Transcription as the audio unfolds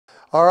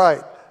All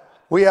right.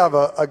 We have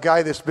a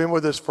guy that's been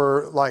with us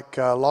for like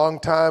a long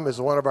time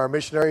as one of our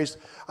missionaries.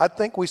 I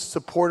think we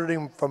supported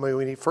him from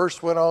when he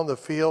first went on the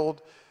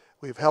field.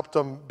 We've helped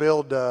him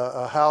build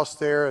a house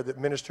there that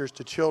ministers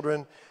to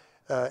children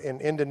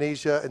in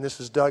Indonesia, and this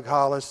is Doug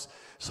Hollis.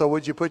 So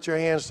would you put your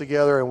hands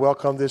together and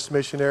welcome this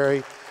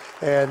missionary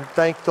and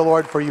thank the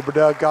Lord for you,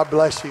 Doug. God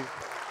bless you.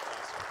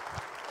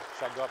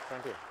 Shall I go up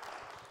front here?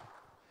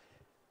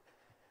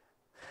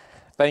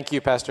 Thank you,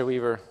 Pastor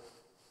Weaver.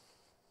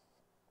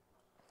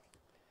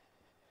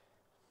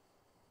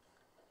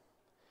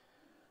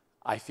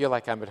 I feel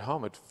like I'm at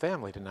home at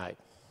family tonight.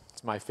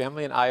 It's my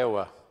family in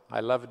Iowa. I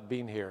love it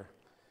being here.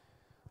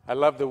 I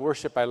love the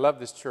worship. I love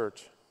this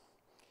church.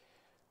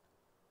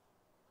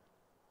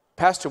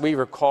 Pastor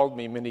Weaver called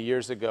me many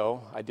years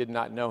ago. I did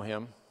not know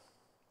him.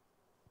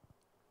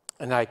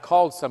 And I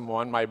called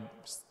someone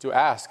to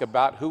ask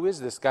about who is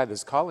this guy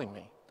that's calling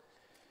me.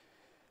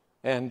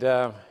 And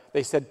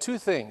they said two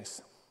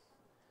things.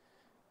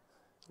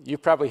 You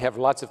probably have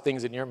lots of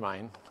things in your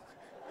mind.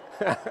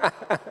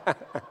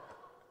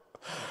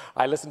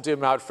 I listened to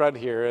him out front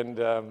here,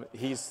 and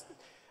he's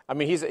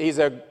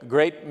a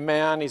great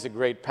man. He's a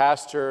great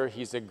pastor.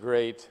 He's a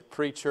great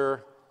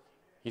preacher.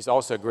 He's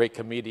also a great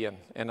comedian,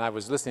 and I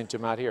was listening to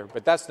him out here,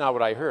 but that's not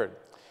what I heard.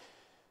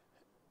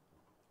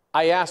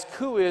 I asked,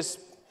 who is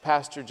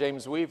Pastor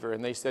James Weaver?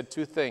 And they said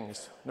two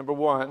things. Number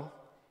one,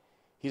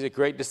 he's a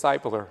great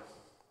discipler.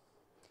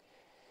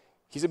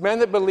 He's a man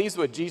that believes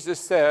what Jesus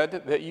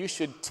said, that you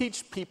should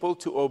teach people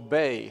to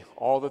obey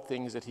all the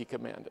things that he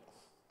commanded.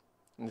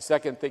 And the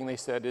second thing they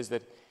said is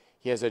that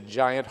he has a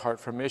giant heart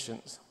for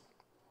missions.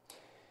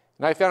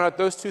 And I found out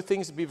those two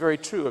things to be very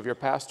true of your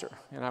pastor.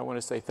 And I want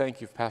to say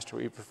thank you, Pastor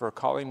Weaver, for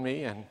calling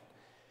me and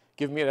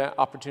giving me an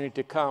opportunity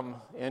to come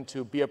and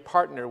to be a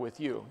partner with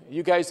you.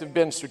 You guys have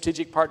been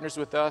strategic partners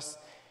with us.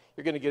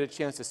 You're going to get a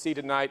chance to see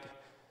tonight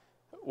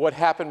what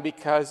happened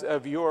because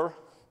of your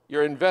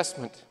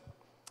investment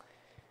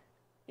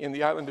in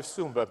the island of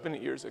Sumba many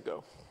years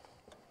ago.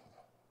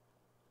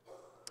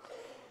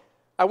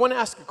 I want to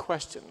ask a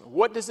question.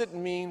 What does it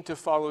mean to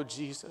follow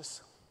Jesus?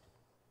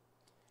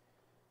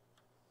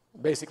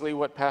 Basically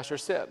what Pastor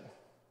said.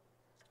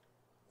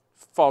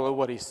 Follow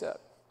what he said.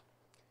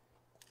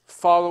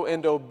 Follow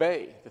and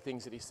obey the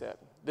things that he said.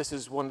 This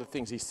is one of the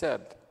things he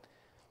said.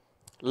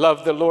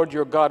 Love the Lord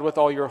your God with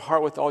all your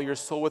heart, with all your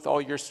soul, with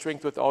all your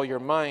strength, with all your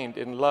mind,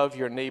 and love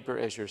your neighbor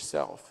as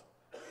yourself.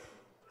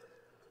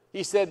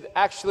 He said,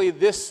 actually,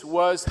 this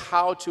was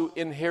how to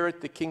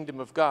inherit the kingdom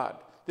of God.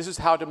 This is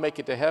how to make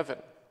it to heaven.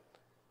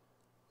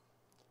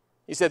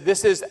 He said,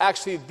 this is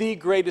actually the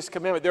greatest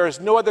commandment. There is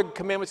no other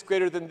commandments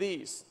greater than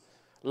these.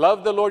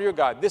 Love the Lord your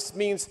God. This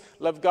means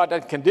love God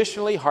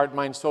unconditionally, heart,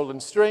 mind, soul,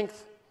 and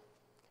strength,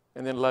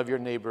 and then love your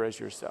neighbor as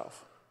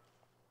yourself.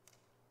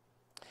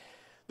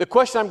 The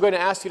question I'm going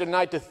to ask you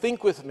tonight to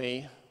think with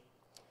me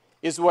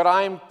is what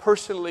I'm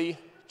personally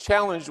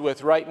challenged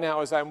with right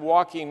now as I'm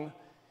walking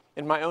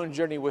in my own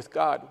journey with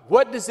God.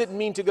 What does it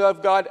mean to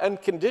love God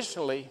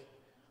unconditionally?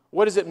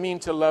 What does it mean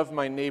to love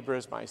my neighbor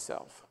as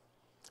myself?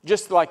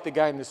 Just like the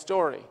guy in the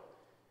story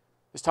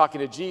is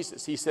talking to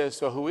Jesus. He says,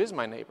 so who is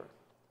my neighbor?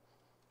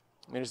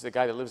 I mean, is the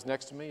guy that lives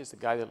next to me? Is the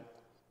guy that,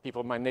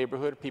 people in my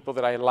neighborhood, people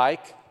that I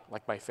like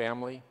my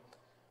family,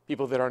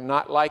 people that are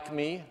not like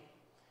me?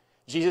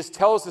 Jesus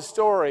tells the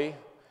story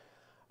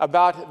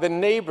about the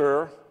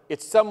neighbor.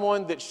 It's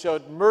someone that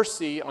showed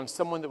mercy on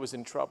someone that was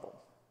in trouble.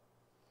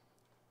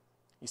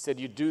 He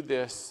said, you do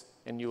this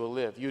and you will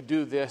live. You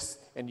do this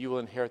and you will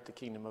inherit the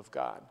kingdom of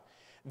God.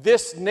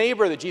 This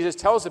neighbor that Jesus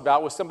tells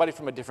about was somebody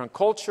from a different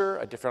culture,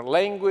 a different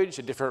language,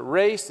 a different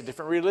race, a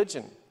different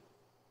religion.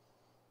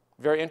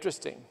 Very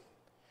interesting.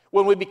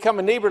 When we become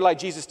a neighbor like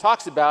Jesus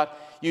talks about,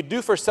 you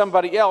do for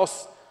somebody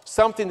else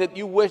something that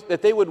you wish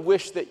that they would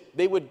wish that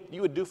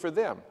you would do for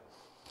them.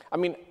 I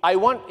mean,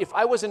 if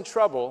I was in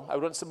trouble, I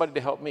would want somebody to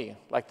help me,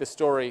 like the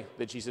story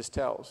that Jesus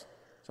tells.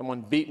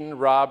 Someone beaten,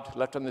 robbed,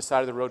 left on the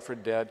side of the road for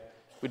dead.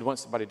 We'd want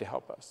somebody to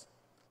help us.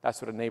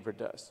 That's what a neighbor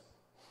does.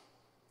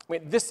 I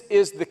mean, this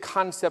is the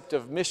concept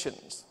of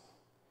missions.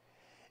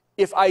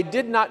 If I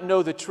did not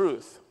know the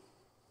truth,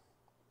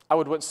 I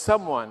would want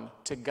someone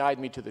to guide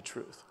me to the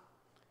truth.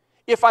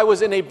 If I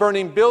was in a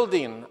burning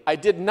building, I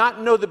did not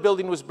know the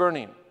building was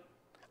burning.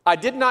 I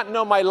did not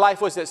know my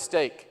life was at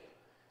stake.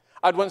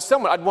 I'd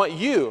want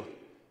you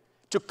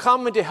to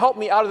come and to help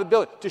me out of the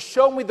building, to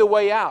show me the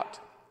way out.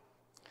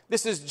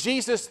 This is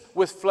Jesus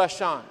with flesh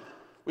on.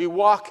 We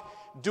walk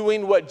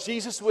doing what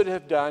Jesus would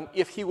have done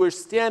if he were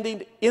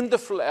standing in the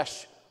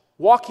flesh,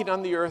 walking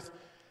on the earth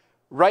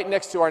right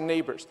next to our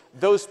neighbors,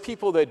 those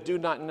people that do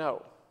not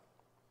know.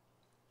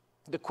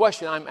 The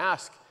question I'm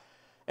asked,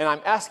 and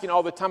I'm asking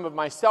all the time of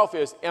myself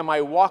is, am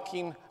I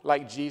walking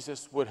like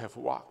Jesus would have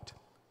walked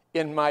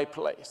in my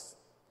place?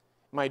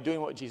 Am I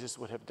doing what Jesus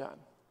would have done?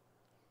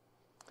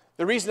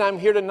 The reason I'm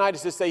here tonight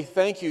is to say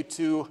thank you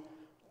to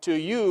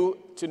you,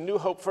 to New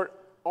Hope, for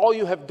all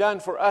you have done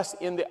for us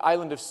in the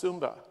island of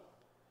Sumba.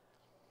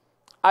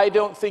 I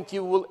don't think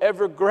you will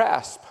ever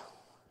grasp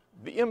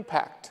the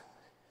impact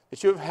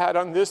that you have had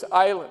on this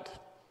island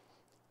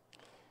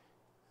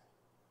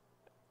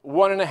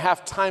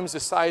 1.5 times the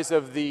size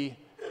of the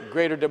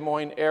greater Des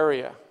Moines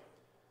area,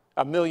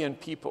 1 million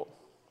people.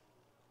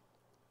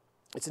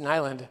 It's an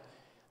island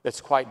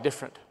that's quite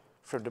different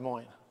from Des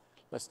Moines.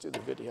 Let's do the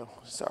video,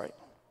 sorry.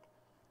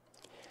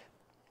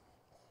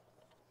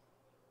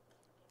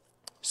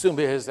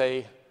 Sumba is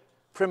a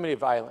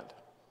primitive island.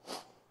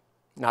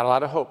 Not a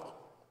lot of hope.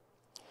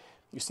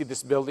 You see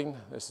this building?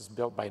 This is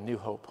built by New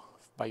Hope,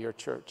 by your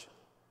church.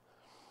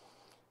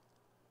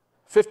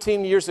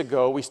 15 years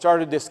ago, we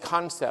started this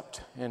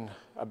concept, and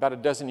about a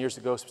dozen years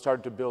ago, we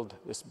started to build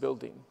this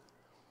building.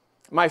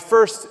 My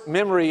first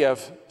memory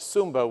of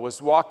Sumba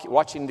was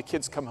watching the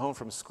kids come home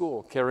from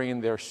school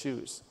carrying their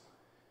shoes.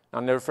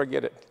 I'll never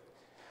forget it.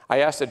 I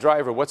asked the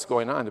driver, what's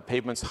going on? The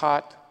pavement's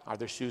hot. Are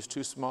their shoes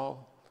too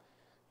small?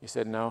 He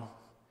said, no,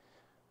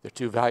 they're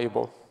too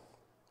valuable.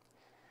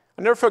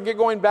 I'll never forget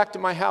going back to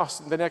my house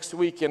the next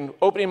week and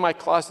opening my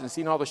closet and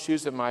seeing all the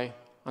shoes on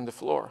the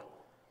floor.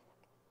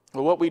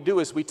 Well, what we do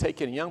is we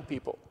take in young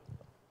people.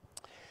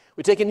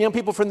 We take in young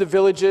people from the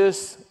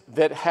villages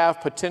that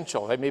have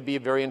potential. They may be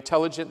very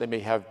intelligent. They may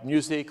have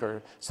music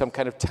or some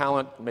kind of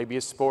talent, maybe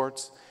it's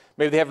sports.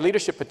 Maybe they have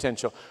leadership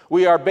potential.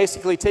 We are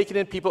basically taking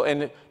in people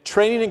and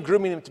training and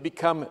grooming them to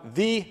become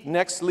the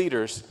next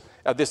leaders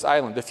of this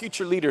island, the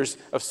future leaders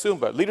of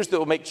Sumba, leaders that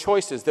will make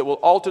choices that will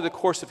alter the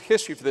course of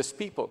history for this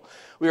people.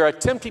 We are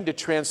attempting to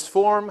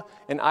transform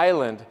an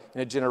island in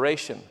a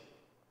generation.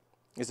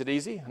 Is it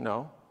easy?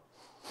 No.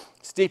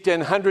 Steeped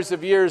in hundreds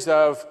of years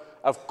of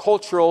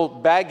cultural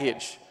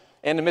baggage,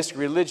 animistic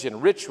religion,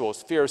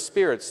 rituals, fear of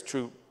spirits,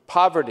 true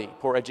poverty,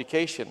 poor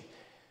education.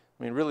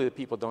 I mean, really, the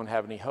people don't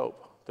have any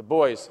hope. The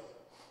boys,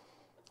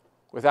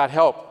 without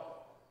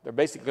help, they're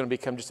basically going to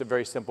become just a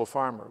very simple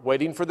farmer,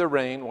 waiting for the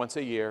rain once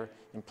a year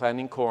and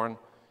planting corn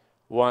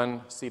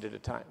one seed at a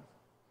time.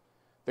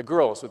 The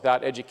girls,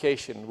 without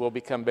education, will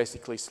become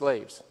basically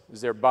slaves, as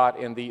they're bought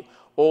in the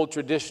old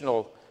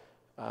traditional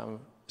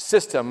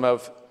system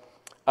of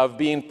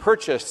being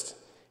purchased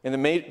in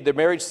the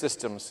marriage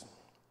systems.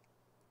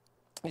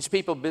 These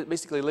people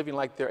basically living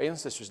like their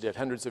ancestors did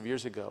hundreds of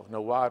years ago.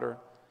 No water,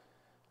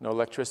 no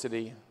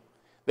electricity.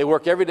 They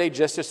work every day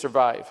just to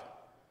survive.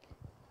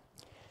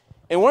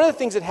 And one of the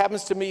things that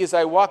happens to me as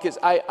I walk is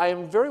I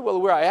am very well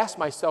aware, I ask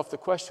myself the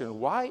question,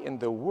 why in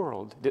the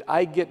world did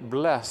I get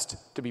blessed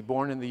to be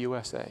born in the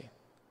USA?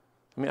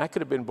 I mean, I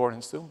could have been born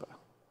in Sumba.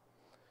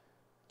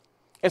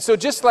 And so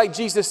just like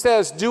Jesus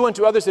says, do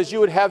unto others as you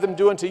would have them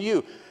do unto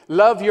you.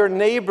 Love your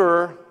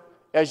neighbor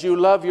as you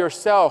love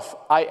yourself.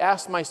 I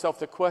ask myself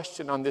the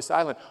question on this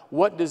island,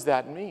 what does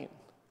that mean?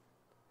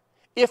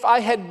 If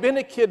I had been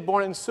a kid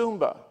born in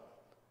Sumba,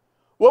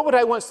 what would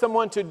I want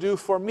someone to do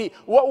for me?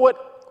 What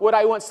would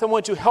I want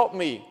someone to help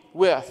me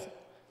with?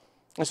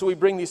 And so we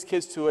bring these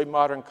kids to a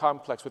modern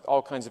complex with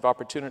all kinds of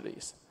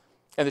opportunities.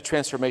 And the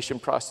transformation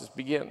process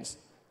begins.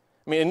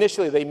 I mean,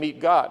 initially they meet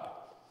God.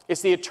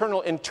 It's the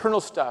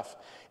internal stuff.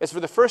 It's for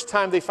the first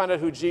time they find out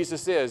who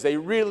Jesus is. They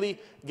really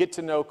get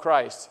to know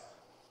Christ.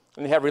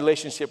 And they have a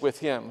relationship with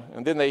him.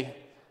 And then they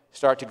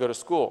start to go to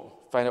school,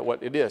 find out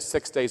what it is,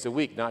 6 days a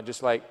week, not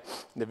just like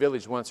in the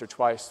village once or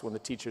twice when the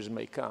teachers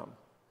may come.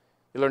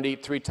 They learn to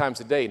eat 3 times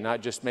a day,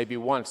 not just maybe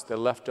once, the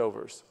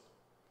leftovers.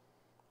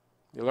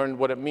 You learn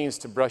what it means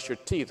to brush your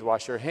teeth,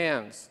 wash your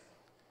hands,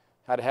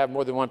 how to have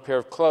more than one pair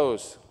of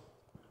clothes,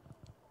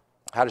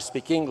 how to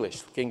speak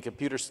English, gain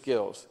computer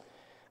skills,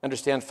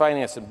 understand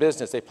finance and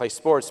business. They play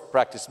sports,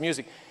 practice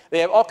music. They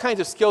have all kinds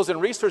of skills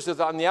and resources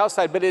on the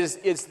outside, but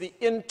it's the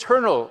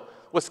internal,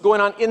 what's going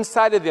on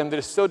inside of them that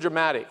is so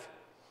dramatic.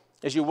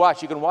 As you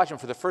can watch them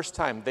for the first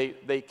time.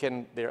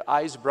 Their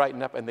eyes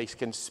brighten up and they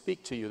can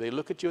speak to you. They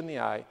look at you in the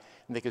eye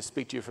and they can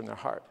speak to you from their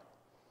heart.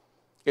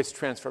 It's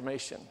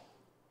transformation.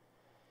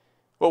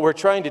 What we're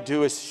trying to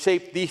do is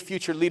shape the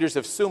future leaders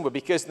of Sumba,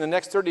 because in the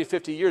next 30 to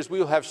 50 years, we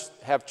will have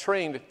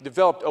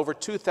developed over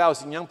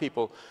 2,000 young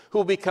people who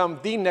will become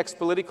the next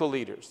political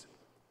leaders,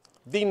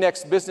 the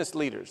next business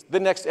leaders, the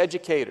next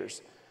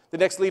educators, the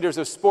next leaders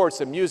of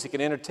sports and music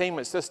and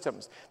entertainment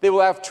systems. They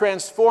will have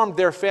transformed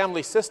their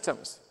family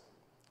systems.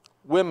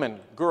 Women,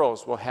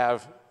 girls will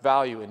have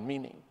value and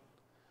meaning.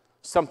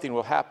 Something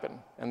will happen,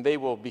 and they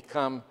will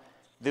become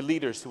the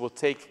leaders who will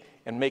take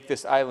and make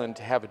this island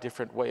to have a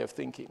different way of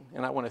thinking.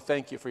 And I want to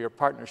thank you for your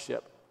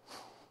partnership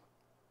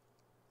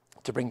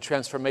to bring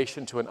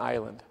transformation to an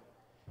island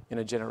in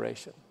a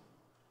generation.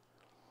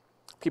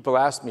 People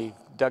ask me,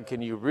 Doug,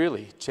 can you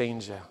really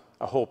change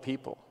a whole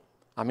people?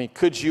 I mean,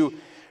 could you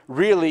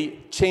really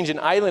change an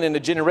island in a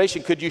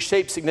generation? Could you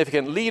shape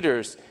significant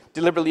leaders,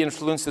 deliberately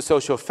influence the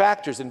social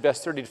factors,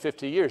 invest 30 to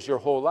 50 years, your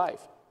whole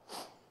life,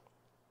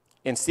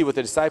 and see what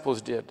the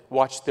disciples did,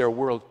 watch their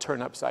world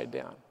turn upside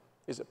down?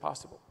 Is it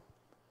possible?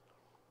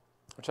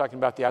 We're talking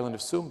about the island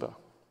of Sumba.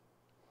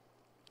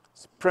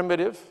 It's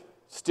primitive,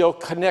 still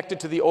connected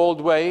to the old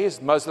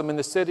ways, Muslim in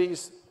the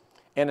cities,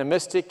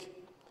 animistic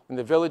in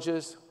the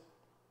villages.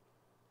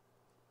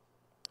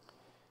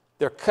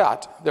 They're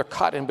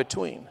caught in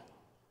between.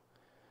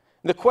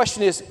 And the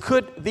question is,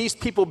 could these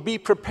people be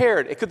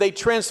prepared? Could they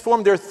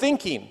transform their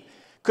thinking?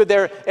 Could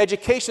their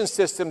education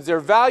systems, their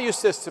value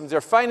systems,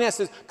 their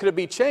finances, could it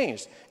be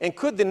changed? And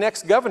could the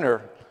next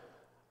governor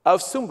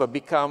of Sumba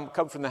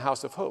come from the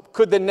House of Hope?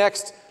 Could the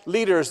next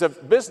leaders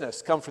of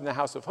business come from the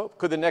House of Hope?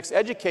 Could the next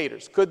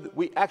educators? Could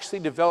we actually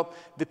develop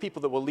the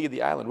people that will lead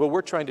the island? Well,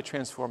 we're trying to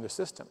transform the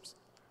systems.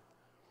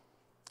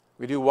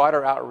 We do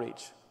water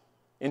outreach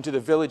into the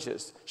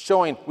villages,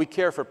 showing we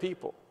care for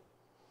people.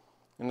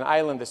 In an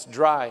island that's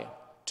dry,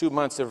 2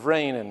 months of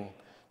rain and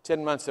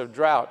 10 months of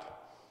drought,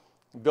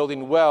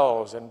 building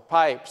wells and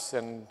pipes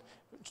and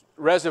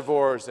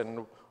reservoirs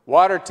and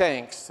water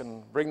tanks,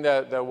 and bring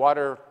the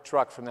water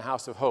truck from the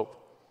House of Hope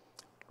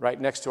right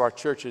next to our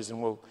churches,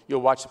 and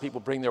you'll watch the people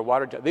bring their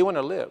water. They want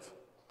to live.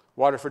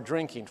 Water for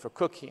drinking, for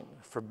cooking,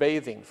 for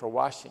bathing, for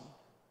washing.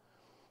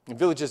 In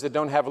villages that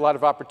don't have a lot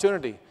of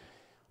opportunity,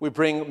 we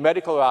bring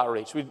medical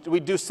outreach. We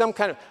do some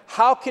kind of,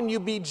 how can you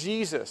be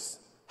Jesus?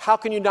 How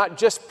can you not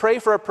just pray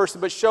for a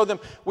person, but show them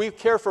we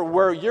care for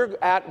where you're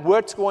at,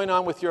 what's going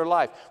on with your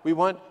life. We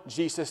want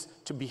Jesus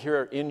to be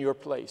here in your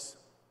place.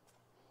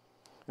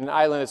 An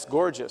island that's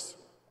gorgeous.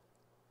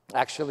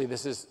 Actually,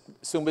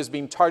 Sumba is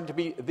being targeted to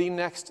be the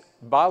next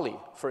Bali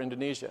for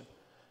Indonesia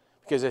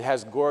because it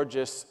has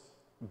gorgeous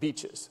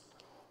beaches.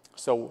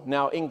 So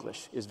now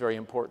English is very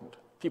important.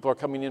 People are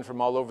coming in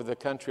from all over the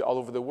country, all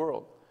over the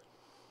world.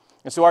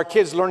 And so our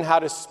kids learn how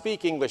to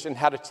speak English and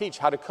how to teach,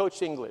 how to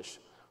coach English.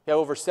 We have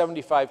over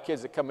 75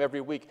 kids that come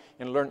every week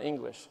and learn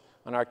English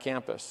on our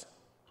campus.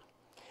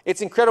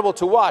 It's incredible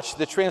to watch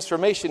the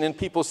transformation in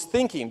people's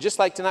thinking. Just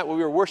like tonight when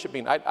we were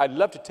worshiping, I'd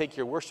love to take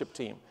your worship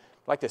team.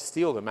 I'd like to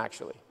steal them,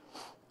 actually.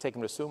 Take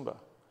them to Sumba.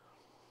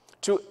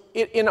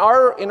 In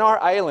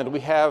our island, we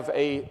have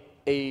a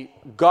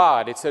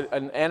god. It's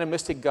an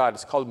animistic god.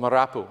 It's called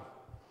Marapu.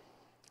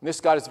 And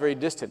this god is very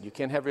distant. You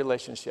can't have a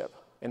relationship.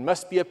 And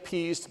must be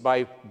appeased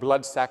by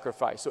blood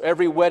sacrifice. So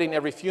every wedding,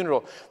 every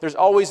funeral, there's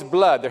always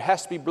blood. There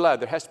has to be blood.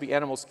 There has to be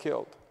animals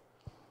killed.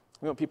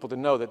 We want people to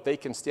know that they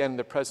can stand in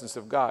the presence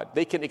of God.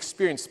 They can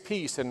experience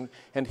peace and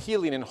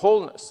healing and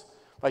wholeness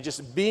by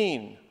just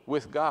being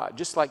with God,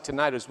 just like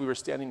tonight as we were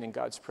standing in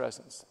God's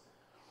presence.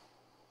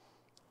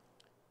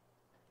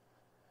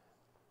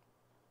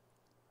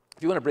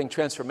 If you want to bring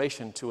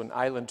transformation to an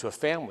island, to a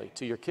family,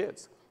 to your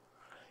kids,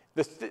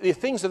 the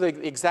things are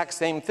the exact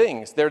same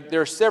things. There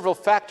are several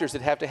factors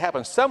that have to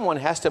happen. Someone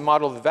has to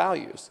model the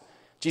values.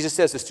 Jesus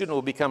says the student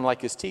will become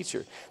like his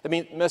teacher. I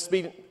mean, it must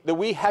be that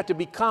we have to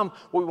become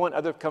what we want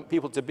other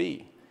people to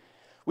be.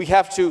 We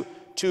have to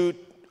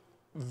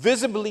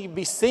visibly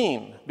be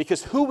seen,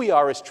 because who we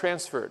are is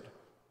transferred.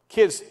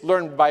 Kids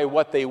learn by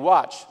what they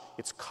watch.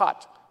 It's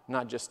caught,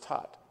 not just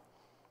taught.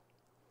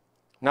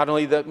 Not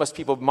only must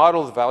people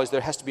model the values,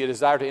 there has to be a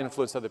desire to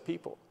influence other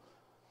people.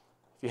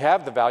 If you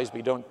have the values but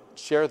you don't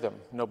share them,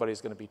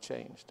 nobody's going to be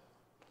changed.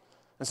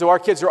 And so our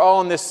kids are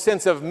all in this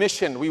sense of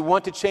mission. We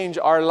want to change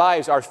our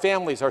lives, our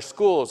families, our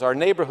schools, our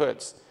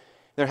neighborhoods.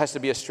 There has to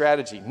be a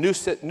strategy, new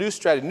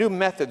strategy, new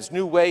methods,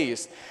 new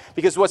ways.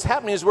 Because what's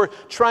happening is we're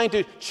trying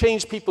to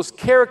change people's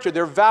character,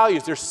 their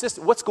values, their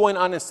system, what's going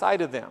on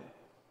inside of them.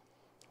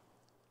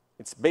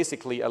 It's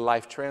basically a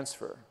life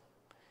transfer.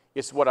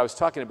 It's what I was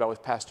talking about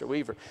with Pastor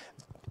Weaver.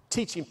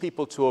 Teaching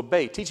people to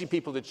obey, teaching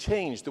people to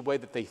change the way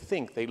that they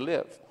think, they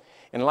live.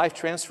 And life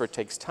transfer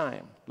takes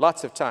time,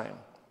 lots of time.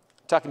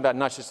 I'm talking about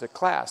not just a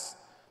class,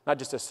 not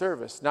just a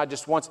service, not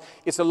just once.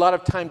 It's a lot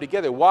of time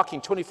together,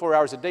 walking 24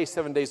 hours a day,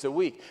 7 days a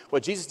week.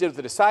 What Jesus did with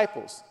the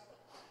disciples,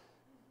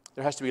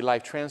 there has to be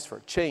life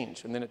transfer,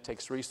 change, and then it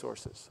takes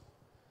resources.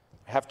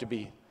 There have to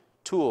be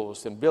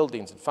tools and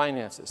buildings and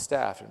finances,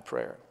 staff and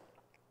prayer.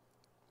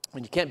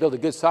 And you can't build a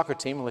good soccer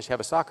team unless you have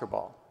a soccer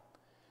ball.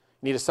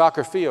 You need a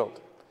soccer field.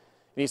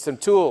 You need some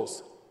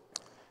tools.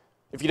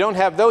 If you don't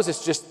have those,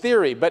 it's just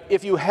theory. But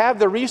if you have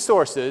the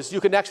resources, you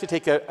can actually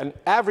take an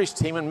average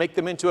team and make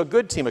them into a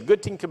good team. A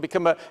good team can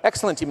become an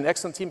excellent team. An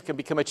excellent team can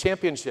become a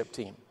championship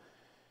team.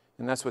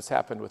 And that's what's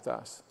happened with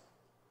us.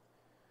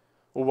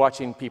 We're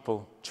watching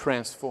people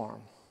transform.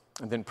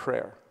 And then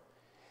prayer.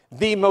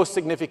 The most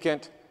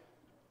significant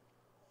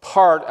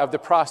part of the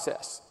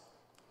process.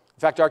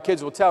 In fact, our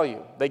kids will tell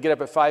you, they get up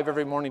at 5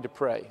 every morning to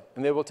pray.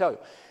 And they will tell you,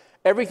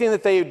 everything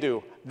that they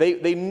do,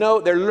 they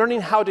know, they're learning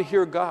how to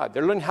hear God.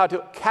 They're learning how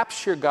to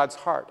capture God's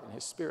heart and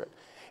His Spirit.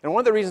 And one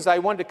of the reasons I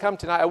wanted to come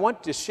tonight, I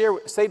want to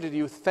say to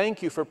you,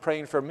 thank you for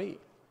praying for me.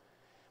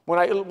 When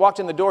I walked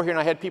in the door here and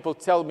I had people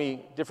tell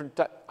me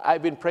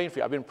I've been praying for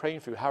you, I've been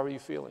praying for you, how are you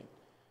feeling?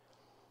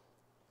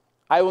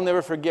 I will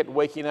never forget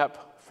waking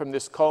up from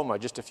this coma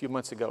just a few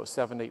months ago,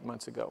 7, 8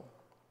 months ago.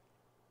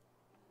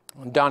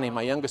 When Donnie,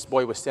 my youngest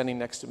boy, was standing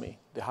next to me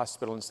at the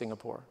hospital in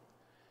Singapore.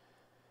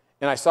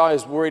 And I saw I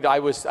was worried. I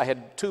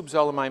had tubes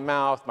all in my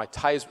mouth. My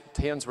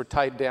hands were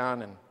tied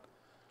down. And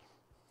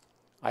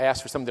I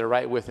asked for something to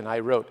write with, and I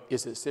wrote,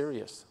 "Is it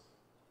serious?"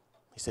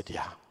 He said,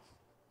 "Yeah."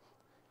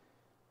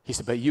 He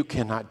said, "But you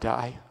cannot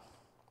die."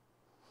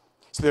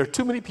 So there are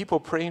too many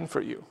people praying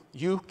for you.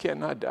 You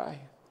cannot die.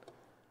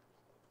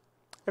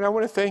 And I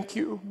want to thank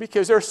you,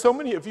 because there are so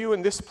many of you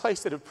in this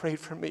place that have prayed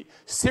for me,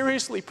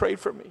 seriously prayed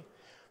for me,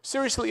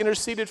 seriously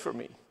interceded for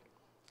me.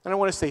 And I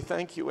want to say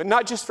thank you. And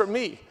not just for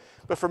me,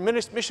 but for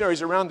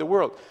missionaries around the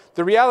world.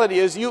 The reality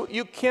is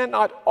you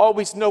cannot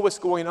always know what's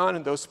going on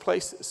in those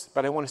places.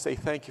 But I want to say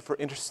thank you for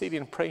interceding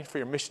and praying for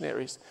your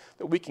missionaries,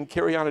 that we can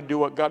carry on and do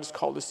what God has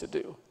called us to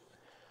do.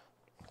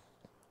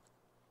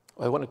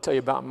 Well, I want to tell you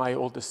about my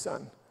oldest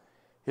son.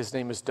 His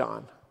name is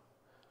Don.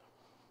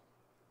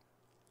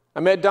 I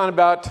met Don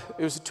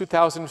it was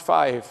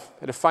 2005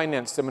 at a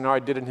finance seminar I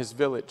did in his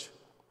village.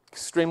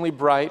 Extremely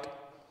bright,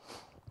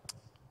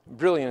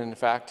 brilliant in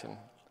fact. And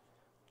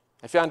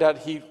I found out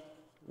he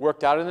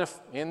worked out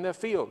in the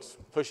fields,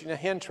 pushing a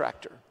hand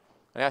tractor.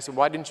 I asked him,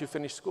 why didn't you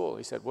finish school?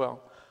 He said,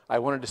 well, I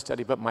wanted to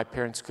study, but my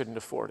parents couldn't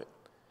afford it.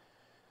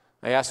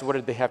 I asked him, what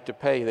did they have to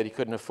pay that he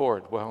couldn't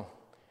afford? Well,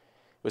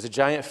 it was a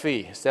giant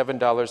fee,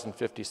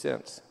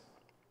 $7.50.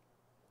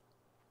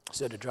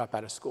 So to drop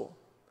out of school.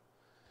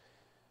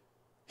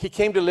 He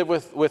came to live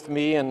with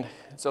me, and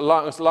it's a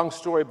long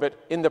story,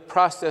 but in the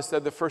process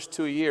of the first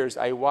 2 years,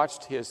 I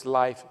watched his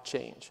life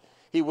change.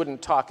 He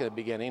wouldn't talk in the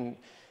beginning.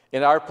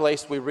 In our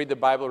place, we read the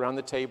Bible around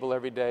the table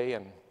every day,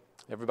 and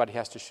everybody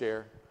has to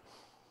share.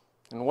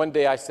 And one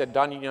day I said,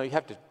 Don, you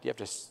have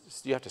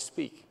to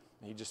speak.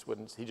 And he just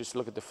wouldn't. He just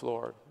looked at the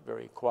floor,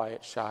 very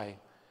quiet, shy,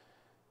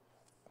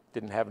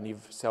 didn't have any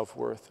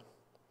self-worth.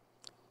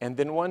 And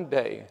then one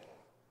day,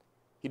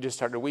 he just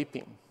started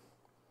weeping.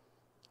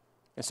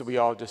 And so we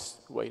all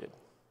just waited.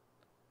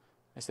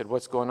 I said,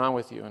 what's going on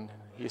with you? And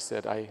he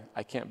said,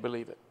 I can't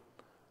believe it.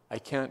 I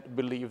can't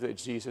believe that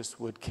Jesus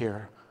would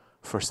care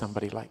for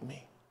somebody like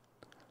me.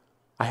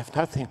 I have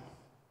nothing.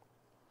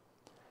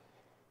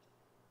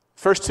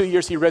 First 2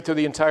 years, he read through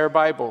the entire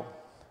Bible,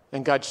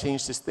 and God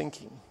changed his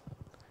thinking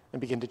and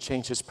began to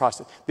change his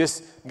process.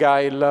 This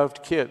guy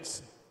loved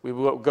kids. We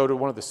would go to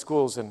one of the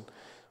schools, and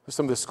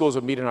some of the schools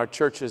would meet in our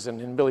churches,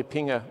 and in Billy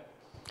Pinga,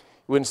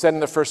 we would sit in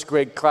the first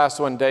grade class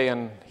one day,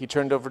 and he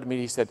turned over to me,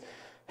 he said,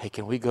 hey,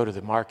 can we go to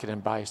the market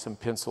and buy some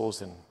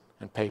pencils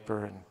and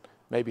paper and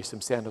maybe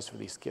some sandals for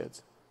these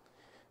kids?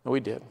 And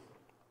we did.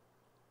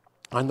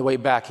 On the way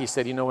back, he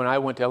said, when I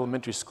went to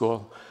elementary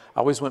school, I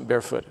always went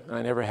barefoot, and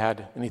I never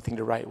had anything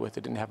to write with.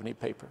 I didn't have any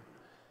paper.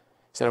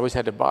 He said, I always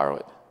had to borrow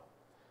it.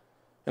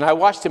 And I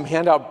watched him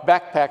hand out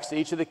backpacks to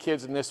each of the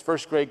kids in this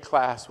first grade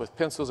class with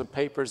pencils and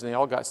papers, and they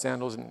all got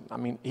sandals.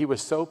 And he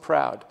was so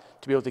proud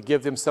to be able to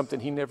give them something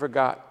he never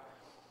got.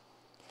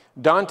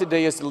 Don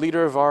today is the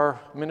leader of our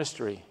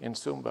ministry in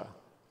Sumba.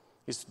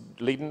 He's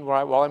leading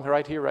while I'm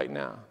right here, right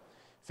now.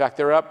 In fact,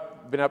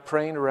 been up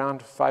praying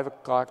around 5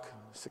 o'clock,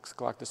 6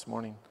 o'clock this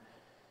morning.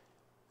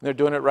 They're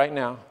doing it right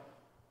now.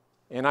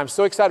 And I'm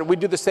so excited. We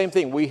do the same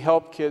thing. We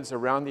help kids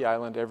around the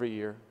island every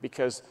year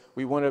because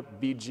we want to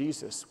be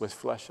Jesus with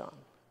flesh on.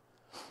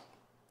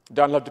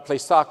 Don loved to play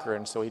soccer,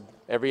 and so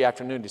every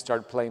afternoon he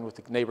started playing with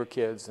the neighbor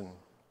kids, and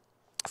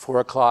 4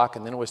 o'clock,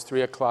 and then it was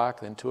 3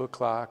 o'clock, then 2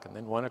 o'clock, and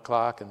then 1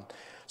 o'clock. And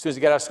as soon as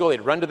he got out of school,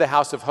 he'd run to the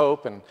House of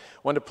Hope and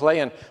want to play.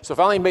 And so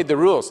finally he made the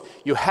rules.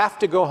 You have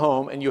to go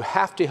home, and you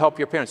have to help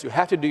your parents. You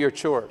have to do your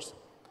chores.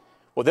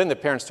 Well, then the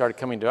parents started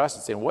coming to us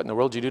and saying, what in the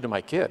world did you do to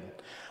my kid?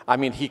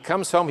 He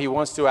comes home, he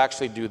wants to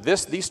actually do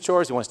these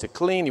chores, he wants to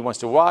clean, he wants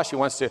to wash, he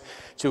wants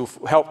to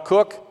help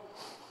cook.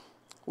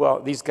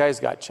 Well, these guys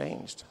got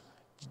changed.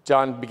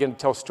 John began to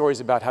tell stories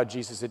about how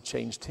Jesus had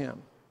changed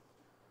him.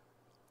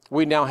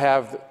 We now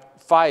have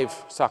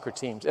 5 soccer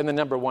teams and the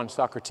 #1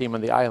 soccer team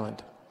on the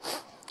island.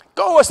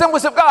 Go,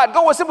 Assemblies of God!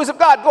 Go, Assemblies of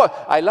God! Go!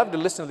 I love to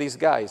listen to these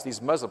guys,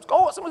 these Muslims.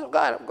 Go, Assemblies of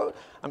God! Go.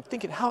 I'm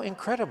thinking, how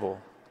incredible.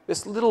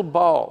 This little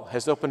ball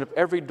has opened up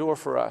every door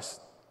for us,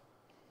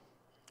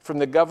 from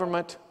the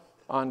government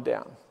on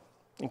down.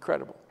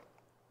 Incredible.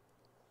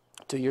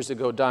 2 years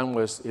ago, Don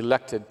was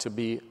elected to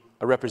be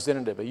a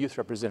representative, a youth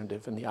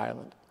representative in the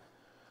island.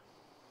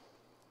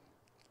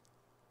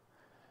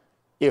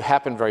 It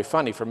happened very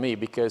funny for me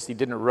because he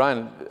didn't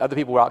run. Other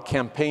people were out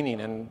campaigning,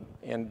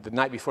 and the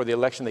night before the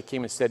election, they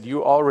came and said,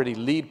 you already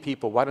lead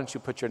people. Why don't you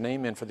put your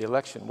name in for the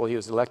election? Well, he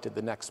was elected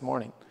the next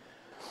morning.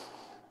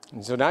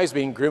 And so now he's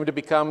being groomed to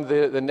become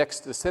the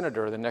next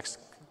senator, the next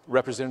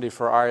representative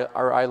for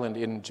our island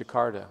in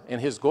Jakarta. And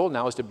his goal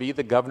now is to be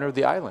the governor of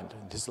the island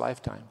in his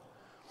lifetime.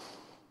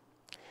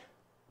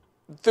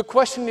 The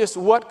question is,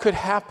 what could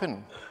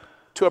happen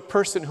to a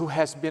person who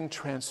has been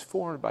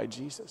transformed by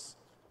Jesus?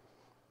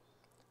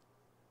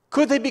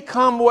 Could they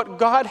become what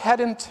God had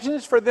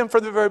intended for them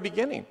from the very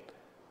beginning?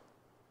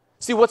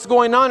 See, what's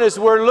going on is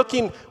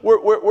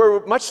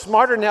we're much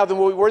smarter now than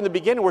we were in the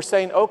beginning. We're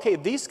saying, okay,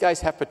 these guys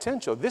have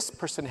potential. This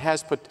person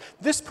has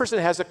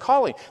a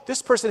calling.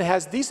 This person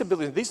has these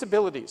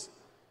abilities.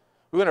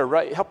 We want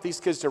to help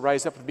these kids to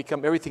rise up and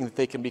become everything that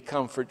they can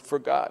become for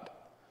God.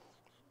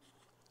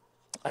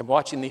 I'm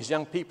watching these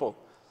young people.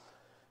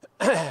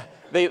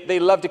 They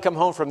love to come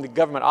home from the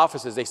government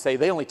offices. They say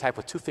they only type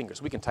with 2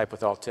 fingers. We can type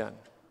with all 10.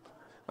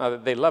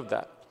 They love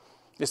that.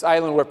 This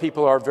island where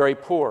people are very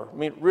poor,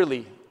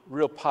 really,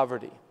 real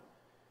poverty.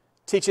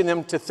 Teaching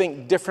them to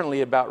think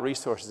differently about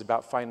resources,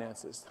 about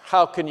finances.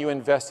 How can you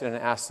invest in an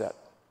asset?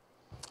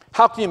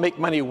 How can you make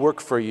money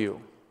work for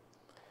you?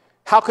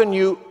 How can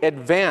you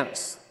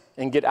advance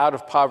and get out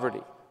of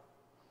poverty?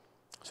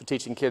 So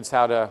teaching kids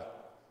how to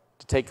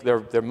take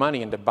their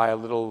money and to buy a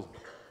little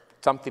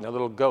something, a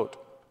little goat.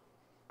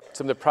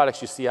 Some of the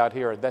products you see out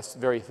here are this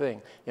very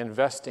thing,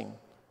 investing.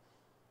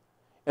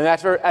 And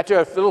after a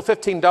little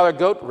 $15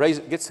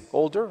 goat gets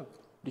older,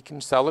 you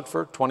can sell it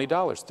for $20,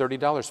 $30,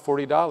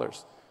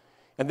 $40.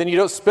 And then you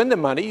don't spend the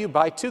money, you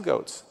buy 2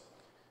 goats.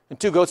 And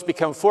 2 goats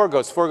become 4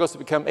 goats, 4 goats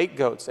become 8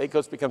 goats, 8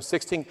 goats become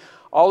 16.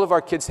 All of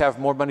our kids have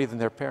more money than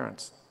their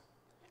parents.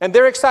 And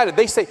they're excited.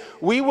 They say,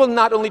 we will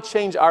not only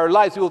change our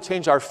lives, we will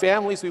change our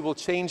families, we will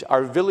change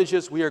our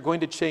villages, we are going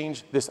to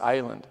change this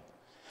island.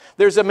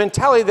 There's a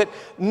mentality that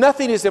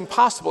nothing is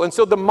impossible. And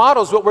so the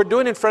models, what we're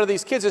doing in front of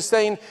these kids is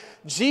saying,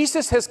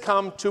 Jesus has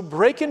come to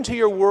break into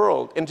your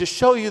world and to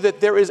show you that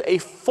there is a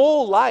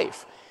full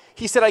life.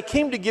 He said, I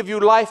came to give you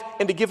life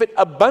and to give it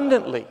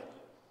abundantly.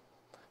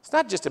 It's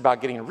not just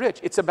about getting rich.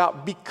 It's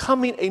about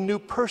becoming a new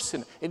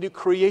person, a new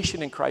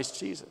creation in Christ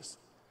Jesus.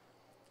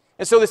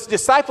 And so this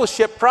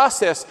discipleship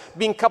process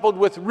being coupled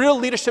with real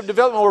leadership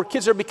development where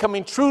kids are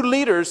becoming true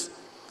leaders,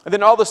 and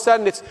then all of a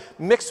sudden it's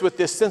mixed with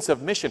this sense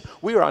of mission.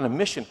 We are on a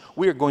mission.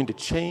 We are going to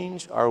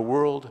change our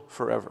world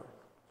forever.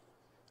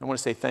 I want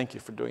to say thank you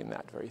for doing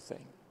that very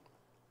thing.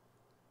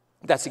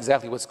 That's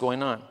exactly what's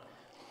going on.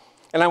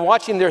 And I'm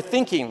watching their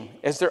thinking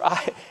as their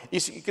eye,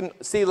 you can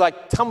see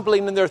like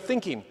tumbling in their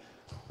thinking.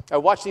 I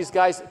watch these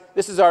guys.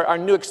 This is our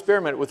new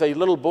experiment with a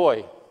little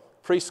boy,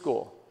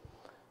 preschool.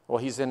 Well,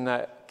 he's in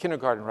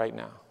kindergarten right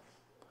now,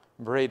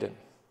 Braden.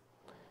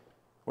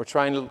 We're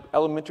trying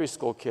elementary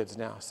school kids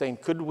now, saying,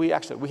 could we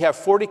have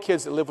 40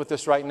 kids that live with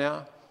us right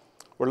now.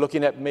 We're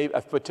looking at maybe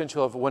a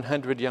potential of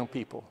 100 young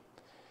people.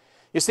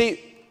 You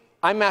see,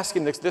 I'm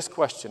asking this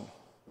question.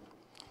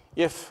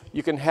 If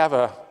you can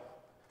have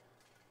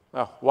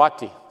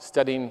Wati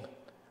studying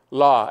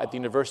law at the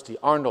university,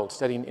 Arnold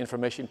studying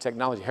information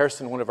technology,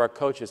 Harrison, one of our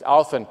coaches,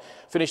 Alfin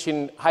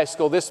finishing high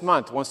school this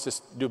month, wants to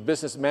do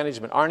business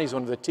management. Arnie's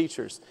one of the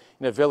teachers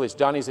in a village.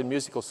 Donnie's in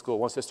musical school,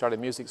 wants to start a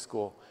music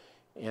school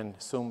in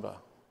Sumba.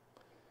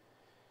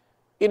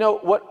 You know,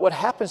 what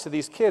happens to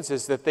these kids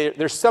is that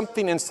there's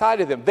something inside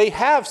of them. They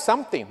have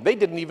something. They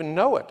didn't even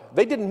know it.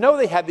 They didn't know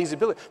they had these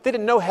abilities. They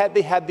didn't know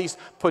they had this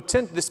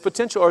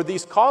potential or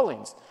these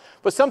callings.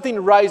 But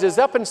something rises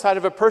up inside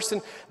of a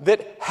person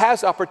that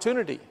has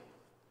opportunity,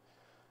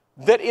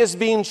 that is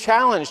being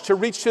challenged to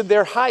reach to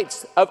their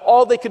heights of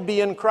all they could be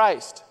in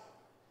Christ.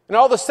 And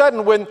all of a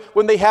sudden,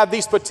 when they have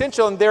these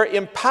potential and they're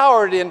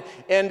empowered and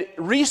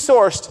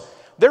resourced,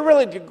 they're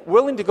really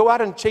willing to go out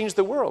and change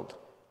the world.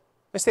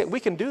 They say, we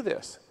can do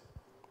this.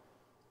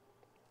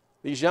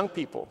 These young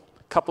people,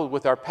 coupled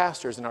with our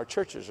pastors and our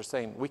churches, are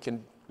saying, we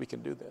can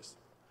do this.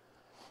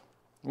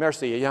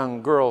 Mercy, a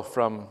young girl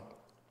from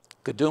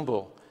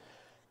Gadumbu,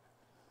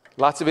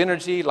 lots of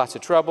energy, lots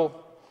of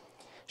trouble.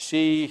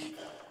 We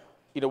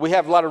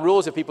have a lot of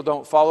rules. If people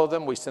don't follow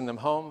them, we send them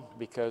home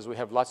because we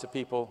have lots of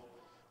people.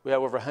 We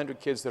have over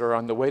 100 kids that are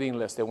on the waiting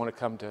list. They want to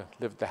come to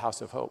live at the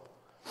House of Hope.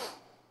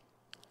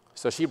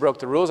 So she broke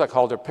the rules. I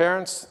called her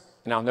parents.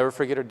 And I'll never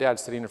forget her dad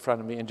sitting in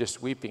front of me and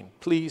just weeping.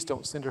 Please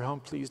don't send her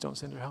home. Please don't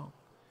send her home.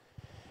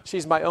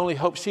 She's my only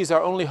hope. She's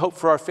our only hope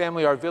for our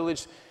family, our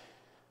village.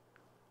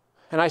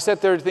 And I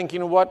sat there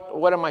thinking,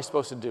 what am I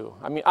supposed to do?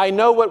 I mean, I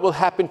know what will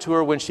happen to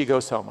her when she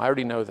goes home. I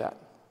already know that.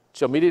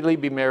 She'll immediately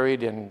be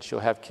married and she'll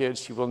have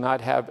kids. She will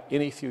not have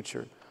any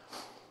future.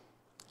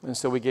 And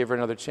so we gave her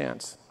another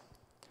chance.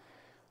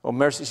 Well,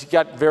 Mercy, she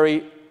got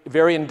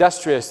very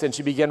industrious, and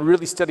she began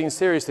really studying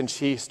serious, and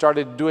she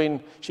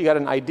got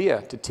an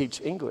idea to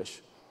teach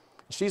English.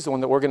 She's the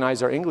one that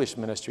organized our English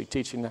ministry,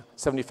 teaching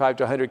 75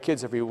 to 100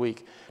 kids every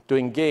week,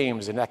 doing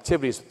games and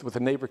activities with the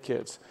neighbor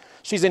kids.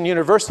 She's in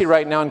university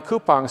right now in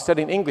Kupang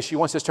studying English. She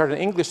wants to start an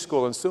English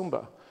school in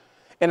Sumba.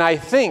 And I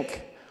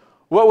think,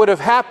 what would have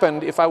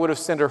happened if I would have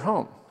sent her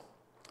home?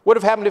 What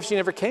would have happened if she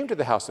never came to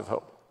the House of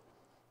Hope?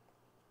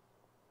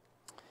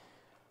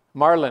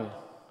 Marlon,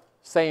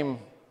 same.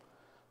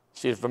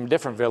 She's from a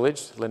different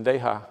village,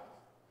 Lindeja.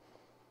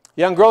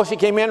 Young girl, she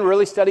came in,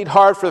 really studied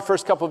hard for the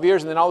first couple of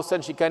years, and then all of a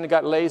sudden she kind of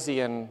got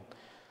lazy and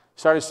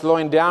started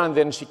slowing down, and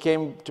then she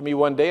came to me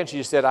one day and she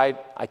just said, I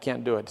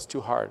can't do it. It's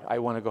too hard. I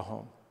want to go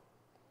home.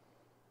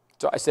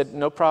 So I said,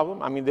 no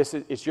problem. I mean,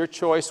 it's your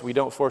choice. We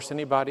don't force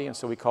anybody. And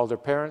so we called her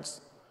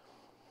parents.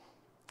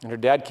 And her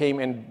dad came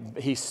and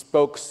he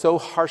spoke so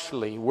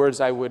harshly,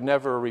 words I would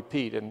never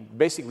repeat, and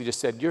basically just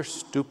said, you're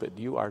stupid.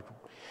 You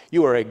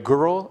are a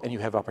girl and you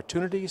have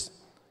opportunities.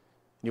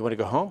 You want to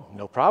go home?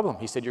 No problem.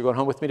 He said, you're going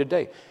home with me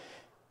today.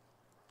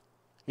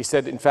 He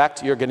said, in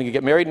fact, you're going to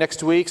get married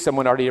next week.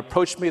 Someone already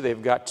approached me.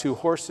 They've got 2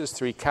 horses,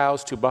 3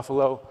 cows, 2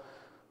 buffalo.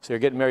 So you're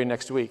getting married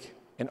next week.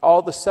 And all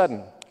of a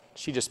sudden,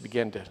 she just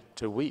began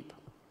to weep.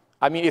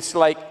 I mean, it's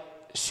like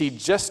she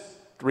just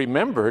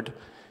remembered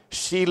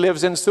she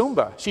lives in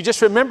Sumba. She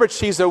just remembered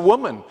she's a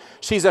woman.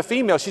 She's a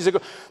female.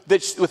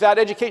 That without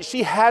education,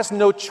 she has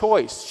no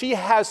choice. She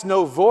has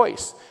no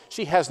voice.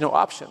 She has no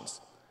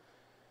options.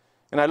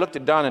 And I looked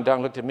at Don, and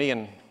Don looked at me,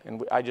 and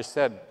I just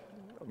said,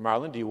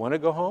 Marlon, do you want to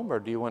go home, or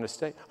do you want to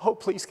stay? Oh,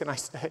 please, can I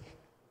stay?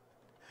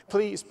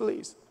 Please,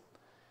 please.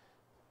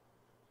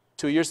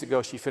 2 years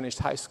ago, she finished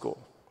high school.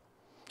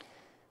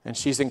 And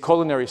she's in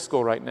culinary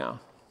school right now.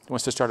 She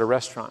wants to start a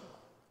restaurant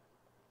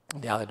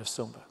in the island of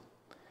Sumba.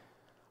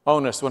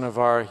 Onus, one of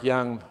our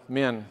young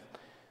men,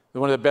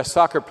 one of the best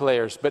soccer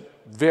players, but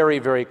very,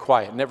 very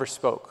quiet, never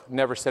spoke,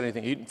 never said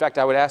anything. In fact,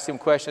 I would ask him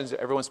questions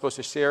everyone's supposed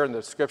to share in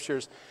the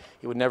scriptures.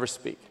 He would never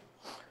speak.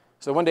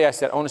 So one day I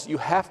said, Onus, you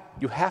have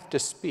to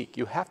speak.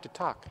 You have to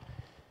talk.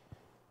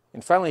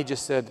 And finally he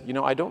just said,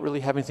 I don't really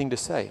have anything to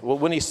say. Well,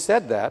 when he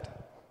said that,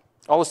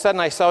 all of a sudden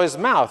I saw his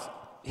mouth.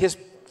 His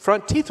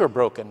front teeth were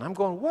broken. I'm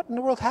going, what in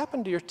the world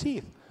happened to your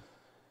teeth?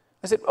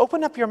 I said,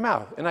 open up your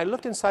mouth. And I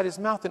looked inside his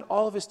mouth, and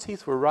all of his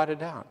teeth were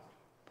rotted out.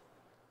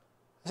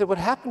 I said, what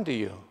happened to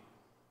you?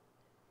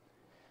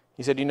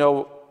 He said,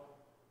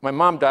 my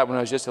mom died when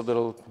I was just a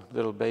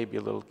little baby,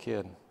 a little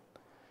kid.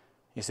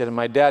 He said, and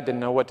my dad didn't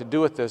know what to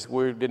do with us.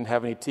 We didn't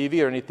have any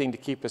TV or anything to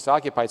keep us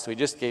occupied, so he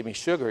just gave me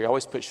sugar. He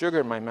always put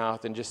sugar in my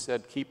mouth and just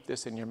said, keep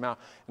this in your mouth.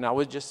 And I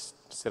would just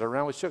sit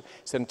around with sugar.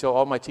 He said, until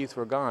all my teeth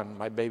were gone,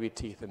 my baby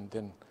teeth and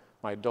then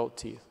my adult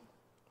teeth.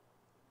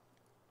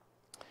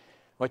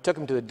 Well, I took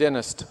him to the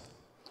dentist,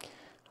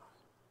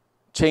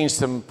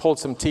 pulled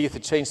some teeth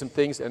and changed some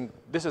things, and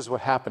this is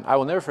what happened. I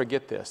will never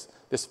forget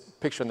this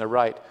picture on the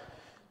right.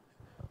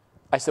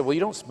 I said, well, you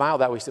don't smile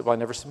that way. He said, well, I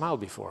never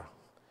smiled before.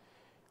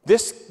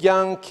 This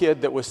young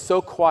kid that was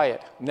so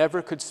quiet,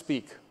 never could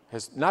speak,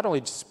 not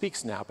only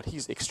speaks now, but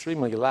he's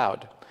extremely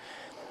loud.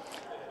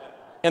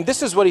 And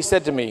this is what he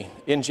said to me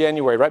in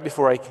January, right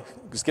before I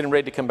was getting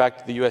ready to come back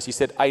to the U.S. He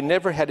said, I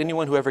never had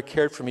anyone who ever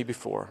cared for me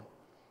before.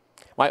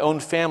 My own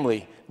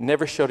family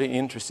never showed any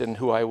interest in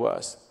who I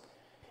was.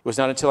 It was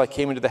not until I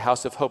came into the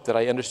house of hope that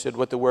I understood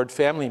what the word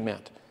family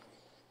meant.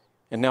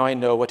 And now I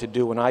know what to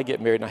do when I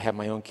get married and I have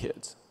my own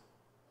kids.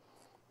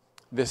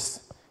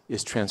 This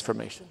is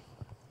transformation.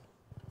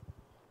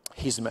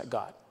 He's met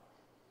God.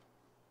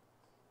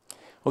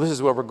 Well, this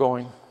is where we're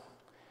going.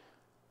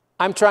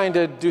 I'm trying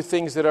to do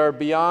things that are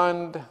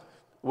beyond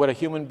what a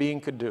human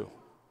being could do.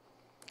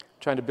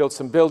 Trying to build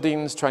some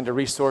buildings, trying to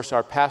resource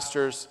our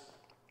pastors.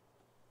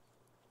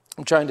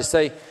 I'm trying to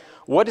say,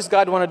 what does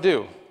God want to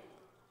do?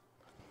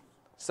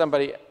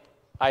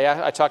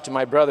 I talked to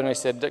my brother and I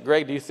said,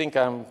 Greg, do you think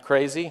I'm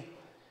crazy?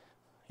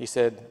 He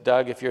said,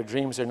 Doug, if your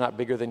dreams are not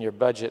bigger than your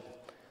budget,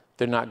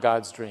 they're not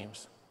God's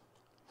dreams.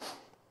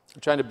 I'm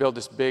trying to build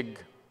this big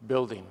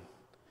building.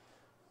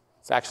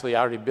 It's actually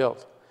already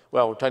built.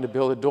 Well, we're trying to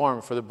build a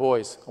dorm for the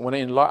boys. I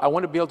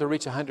want to be able to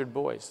reach 100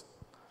 boys.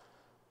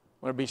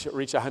 I want to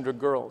reach 100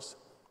 girls.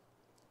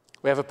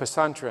 We have a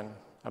Pasantren,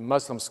 a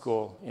Muslim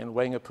school in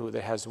Wangapu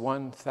that has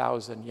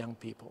 1,000 young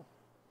people.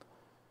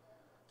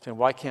 And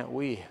why can't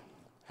we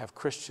have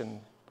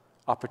Christian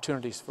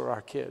opportunities for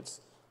our kids?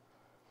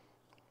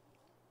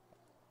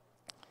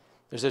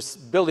 There's this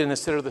building in the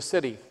center of the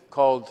city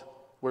called,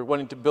 we're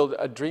wanting to build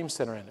a dream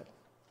center in it.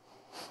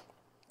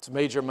 It's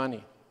major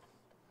money.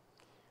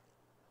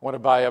 I want to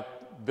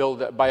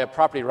buy a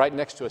property right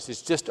next to us.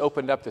 It's just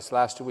opened up this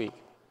last week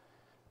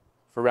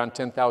for around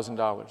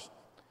 $10,000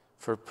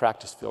 for a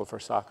practice field for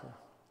soccer.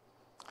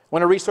 I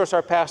want to resource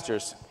our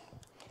pastors.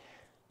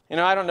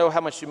 I don't know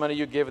how much money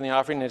you give in the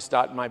offering. It's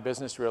not my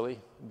business, really.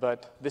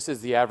 But this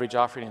is the average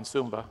offering in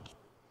Sumba.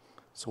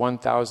 It's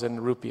 1,000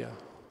 rupiah.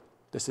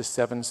 This is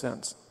 7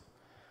 cents.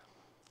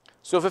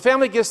 So if a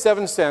family gives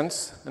 7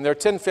 cents, and there are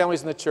 10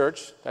 families in the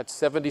church, that's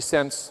 70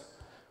 cents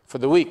for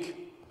the week.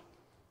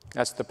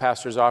 That's the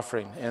pastor's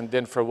offering. And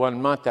then for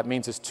 1 month, that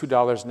means it's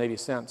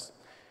 $2.80.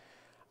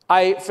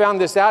 I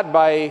found this out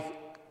by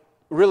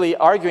really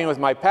arguing with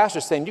my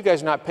pastor, saying, you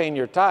guys are not paying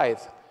your tithe.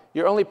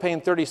 You're only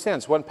paying 30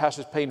 cents. One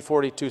pastor's paying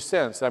 42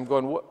 cents. I'm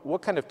going,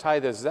 what kind of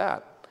tithe is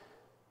that?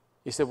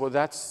 He said, well,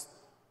 that's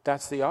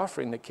the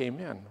offering that came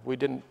in. We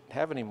didn't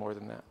have any more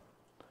than that.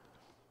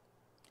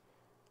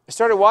 I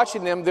started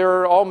watching them.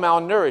 They're all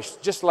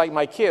malnourished, just like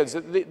my kids.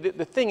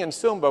 The thing in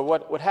Sumba,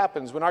 what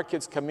happens when our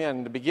kids come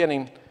in the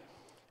beginning,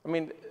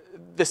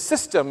 the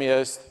system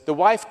is the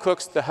wife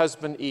cooks, the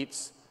husband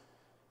eats.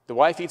 The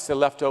wife eats the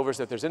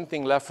leftovers. If there's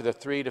anything left for the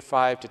 3 to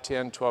 5 to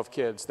 10, 12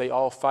 kids, they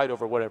all fight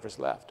over whatever's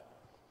left.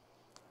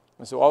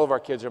 And so all of our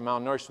kids are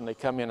malnourished when they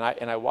come in,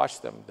 and I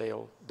watch them.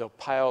 They'll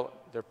pile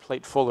their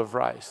plate full of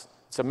rice.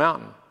 It's a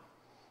mountain.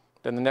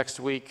 Then the next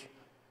week,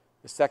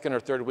 the second or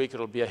third week,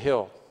 it'll be a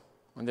hill.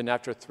 And then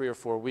after 3 or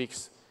 4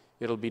 weeks,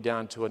 it'll be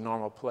down to a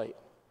normal plate.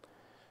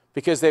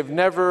 Because they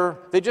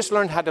just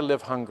learned how to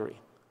live hungry.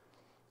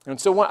 And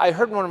so I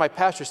heard one of my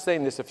pastors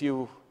saying this a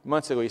few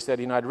months ago. He said,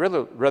 I'd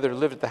rather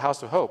live at the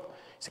House of Hope.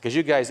 He said, because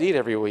you guys eat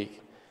every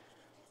week.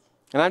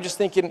 And I'm just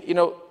thinking,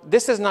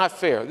 this is not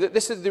fair.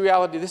 This is the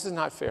reality. This is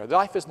not fair.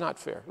 Life is not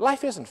fair.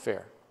 Life isn't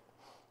fair.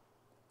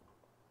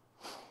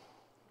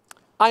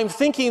 I'm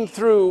thinking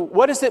through,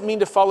 what does it mean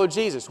to follow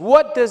Jesus?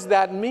 What does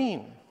that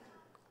mean?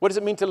 What does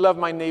it mean to love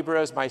my neighbor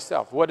as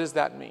myself? What does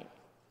that mean?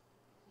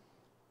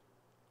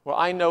 Well,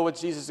 I know what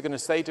Jesus is going to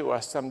say to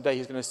us someday.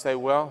 He's going to say,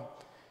 well,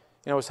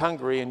 I was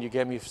hungry and you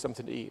gave me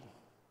something to eat.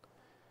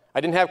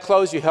 I didn't have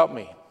clothes, you helped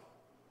me.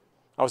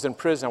 I was in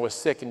prison, I was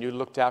sick, and you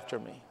looked after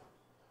me.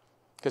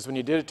 Because when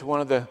you did it to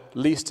one of the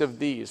least of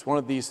these, one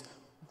of these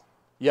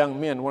young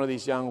men, one of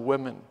these young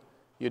women,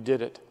 you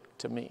did it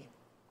to me.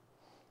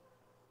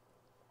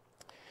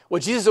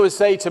 What Jesus would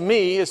say to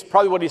me is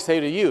probably what he'd say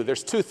to you.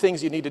 There's two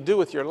things you need to do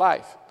with your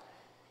life.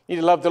 You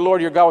need to love the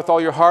Lord your God with all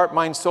your heart,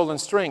 mind, soul,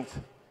 and strength.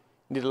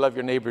 You need to love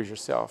your neighbors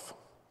yourself.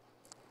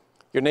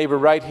 Your neighbor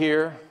right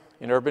here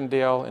in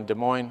Urbandale, in Des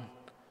Moines,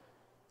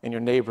 and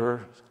your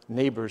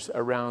neighbors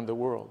around the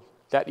world.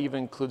 That even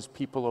includes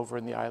people over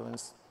in the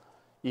islands,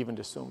 even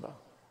to Sumba.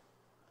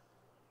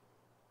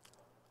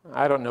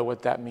 I don't know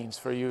what that means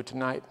for you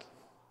tonight.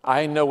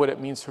 I know what it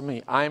means for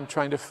me. I'm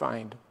trying to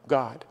find,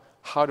 God,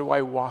 how do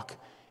I walk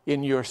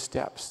in your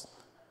steps?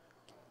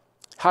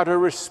 How to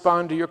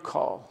respond to your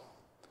call?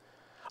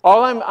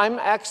 I'm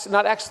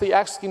not actually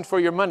asking for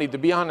your money, to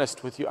be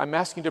honest with you. I'm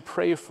asking to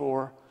pray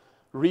for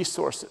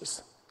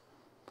resources.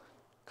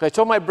 Because I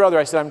told my brother,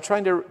 I said, I'm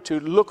trying to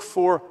look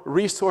for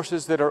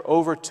resources that are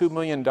over $2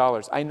 million.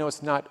 I know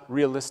it's not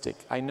realistic.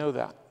 I know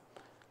that.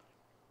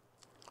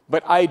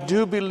 But I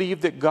do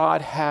believe that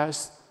God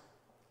has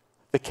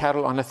the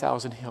cattle on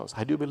 1,000 hills.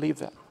 I do believe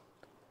that.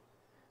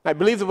 I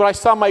believe that when I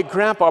saw my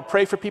grandpa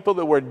pray for people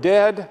that were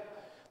dead,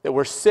 that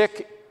were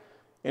sick,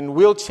 in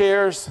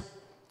wheelchairs,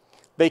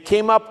 they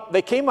came up,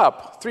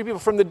 3 people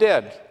from the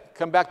dead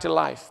come back to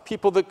life.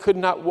 People that could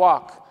not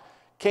walk,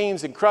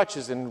 canes and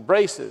crutches and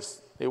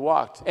braces, they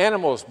walked.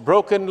 Animals,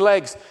 broken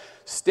legs,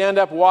 stand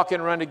up, walk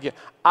and run again.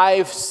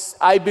 I've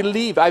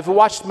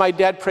watched my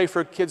dad pray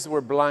for kids that were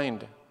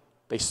blind.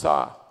 They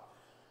saw.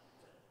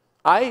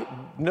 I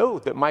know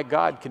that my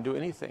God can do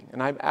anything,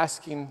 and I'm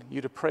asking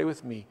you to pray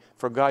with me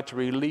for God to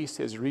release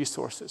his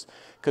resources,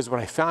 because what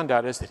I found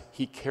out is that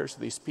he cares for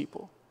these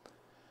people.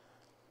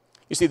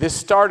 You see, this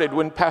started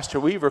when Pastor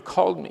Weaver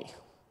called me.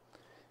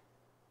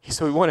 He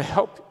said, we want to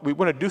help, we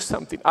want to do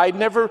something. I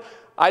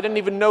didn't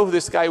even know who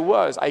this guy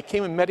was. I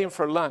came and met him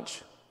for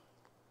lunch.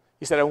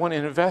 He said, I want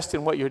to invest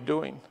in what you're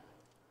doing.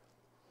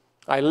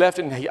 I left,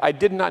 and I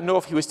did not know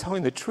if he was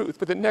telling the truth,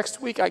 but the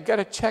next week I got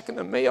a check in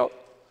the mail.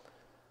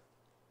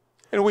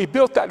 And we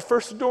built that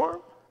first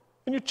dorm.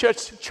 And your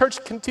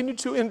church continued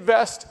to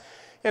invest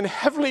and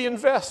heavily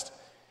invest.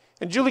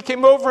 And Julie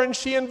came over and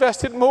she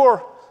invested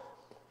more.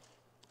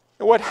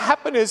 And what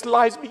happened is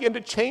lives began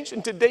to change.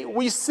 And today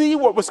we see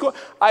what was going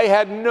on. I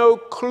had no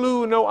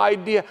clue, no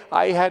idea.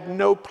 I had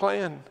no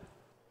plan.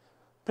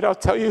 But I'll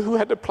tell you who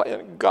had a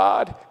plan.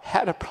 God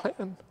had a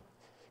plan,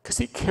 because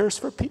he cares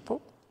for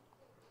people.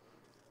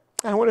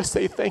 And I want to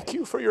say thank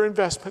you for your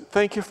investment.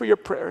 Thank you for your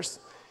prayers.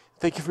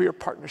 Thank you for your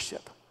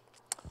partnership.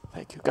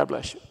 Thank you. God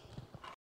bless you.